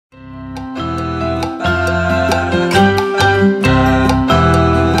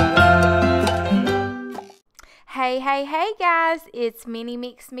Hey guys, it's Mini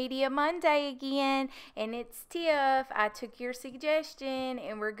Mix Media Monday again, and it's Tiff. I took your suggestion,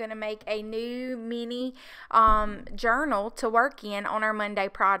 and we're going to make a new mini journal to work in on our Monday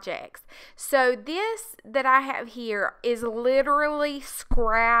projects. So this that I have here is literally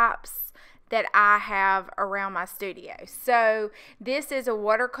scraps that I have around my studio. So this is a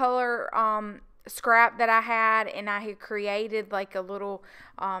watercolor scrap that I had, and I had created like a little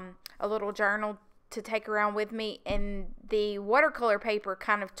journal to take around with me, and the watercolor paper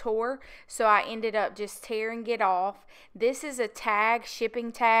kind of tore, so I ended up just tearing it off. This is a tag,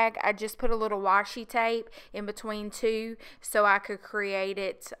 shipping tag. I just put a little washi tape in between two so I could create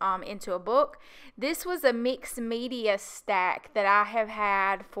it into a book. This was a mixed media stack that I have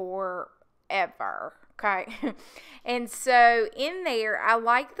had forever. Okay, and so in there, I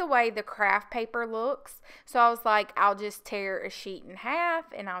like the way the craft paper looks, so I was like, I'll just tear a sheet in half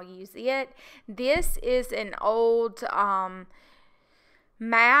and I'll use it. This is an old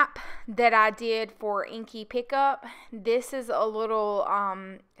map that I did for Inky Pickup. This is a little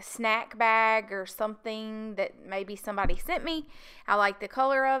snack bag or something that maybe somebody sent me. I like the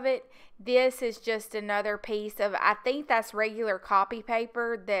color of it. This is just another piece of, I think that's regular copy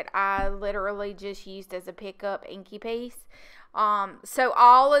paper that I literally just used as a pickup inky piece. So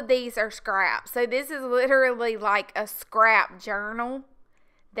all of these are scraps. So this is literally like a scrap journal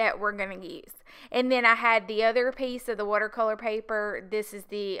that we're going to use. And then I had the other piece of the watercolor paper. This is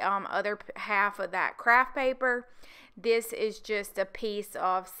the other half of that craft paper. This is just a piece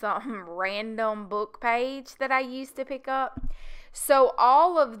of some random book page that I used to pick up. So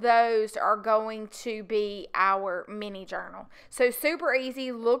all of those are going to be our mini journal. So super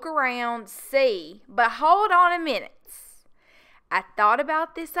easy. Look around, see, but hold on a minute. I thought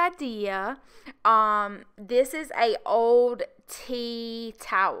about this idea. This is a old tea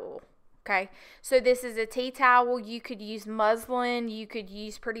towel. Okay, so this is a tea towel. You could use muslin. You could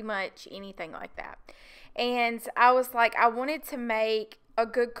use pretty much anything like that. And I was like, I wanted to make a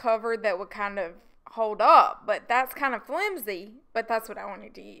good cover that would kind of hold up, but that's kind of flimsy, but that's what I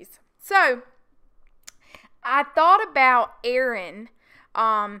wanted to use. So I thought about Erin.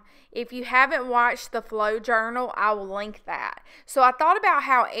 If you haven't watched the Flow Journal, I will link that. So I thought about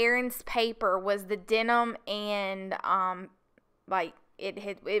how Erin's paper was the denim, and like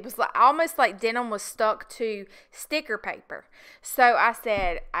it was like almost like denim was stuck to sticker paper. So I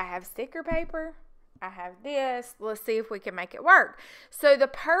said, I have sticker paper, I have this, let's see if we can make it work. So the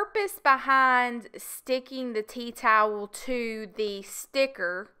purpose behind sticking the tea towel to the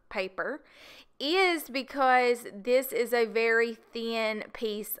sticker paper is because this is a very thin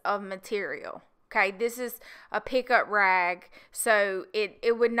piece of material. Okay, this is a pickup rag, so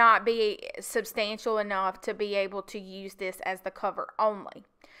it would not be substantial enough to be able to use this as the cover only.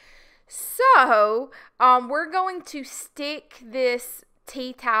 So we're going to stick this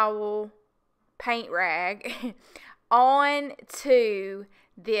tea towel paint rag onto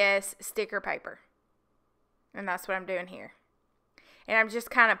this sticker paper, and that's what I'm doing here. And I'm just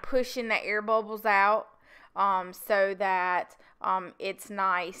kind of pushing the air bubbles out so that it's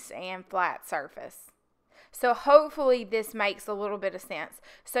nice and flat surface. So hopefully this makes a little bit of sense.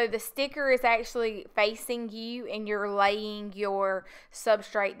 So the sticker is actually facing you, and you're laying your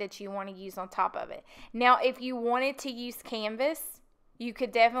substrate that you want to use on top of it. Now, if you wanted to use canvas, you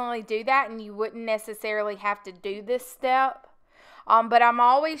could definitely do that, and you wouldn't necessarily have to do this step. But I'm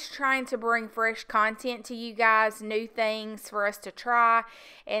always trying to bring fresh content to you guys, new things for us to try,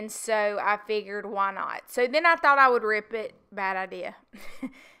 and so I figured, why not? So then I thought I would rip it. Bad idea.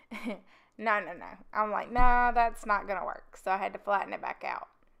 No. I'm like, no, that's not going to work. So I had to flatten it back out.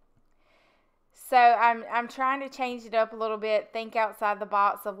 So I'm trying to change it up a little bit, think outside the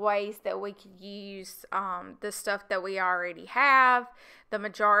box of ways that we could use the stuff that we already have. The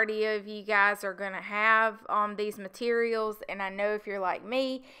majority of you guys are going to have these materials, and I know if you're like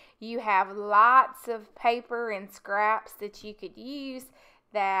me, you have lots of paper and scraps that you could use,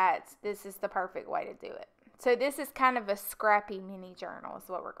 that this is the perfect way to do it. So this is kind of a scrappy mini journal is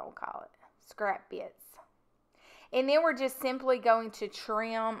what we're going to call it, scrap bits. And then we're just simply going to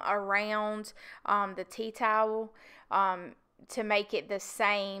trim around the tea towel to make it the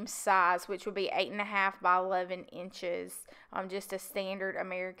same size, which would be 8.5 by 11 inches, just a standard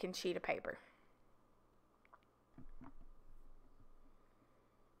American sheet of paper.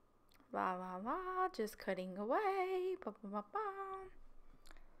 La la la, just cutting away. Ba, ba, ba, ba.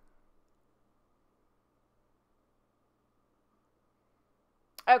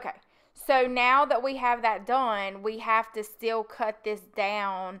 Okay. So now that we have that done, we have to still cut this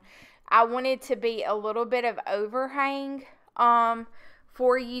down. I wanted to be a little bit of overhang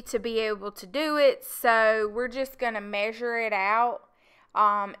for you to be able to do it. So we're just going to measure it out.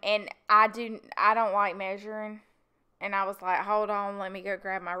 And I don't like measuring. And I was like, hold on, let me go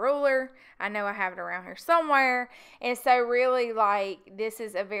grab my ruler. I know I have it around here somewhere. And so really, like, this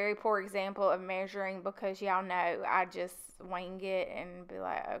is a very poor example of measuring because y'all know I just wing it and be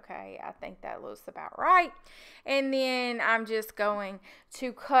like, okay, I think that looks about right. And then I'm just going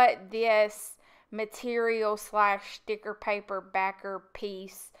to cut this material / sticker paper backer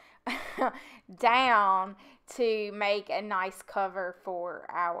piece down to make a nice cover for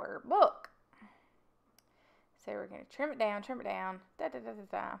our book. So we're going to trim it down, da, da, da, da,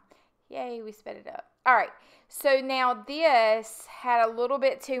 da. Yay, we sped it up. All right, so now this had a little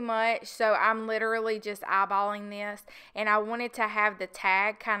bit too much, so I'm literally just eyeballing this, and I wanted to have the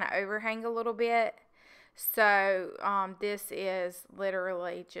tag kind of overhang a little bit. So this is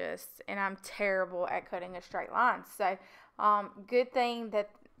literally just, and I'm terrible at cutting a straight line. So good thing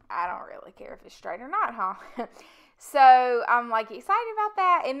that I don't really care if it's straight or not, huh? So I'm like excited about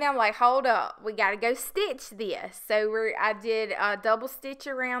that, and then I'm like, hold up, we got to go stitch this. So I did a double stitch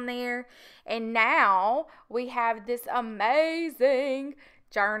around there, and now we have this amazing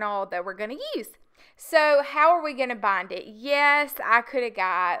journal that we're going to use. So how are we going to bind it? Yes, I could have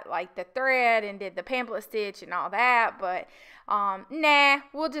got like the thread and did the pamphlet stitch and all that, but nah,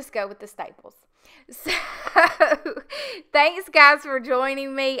 we'll just go with the staples. So thanks guys for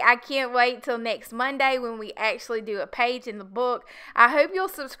joining me. I can't wait till next Monday when we actually do a page in the book. I hope you'll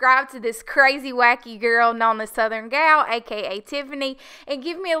subscribe to this crazy wacky girl known as Southern Gal, aka Tiffany, and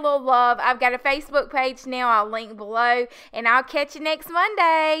give me a little love. I've got a Facebook page now. I'll link below, and I'll catch you next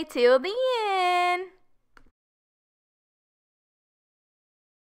Monday. Till then.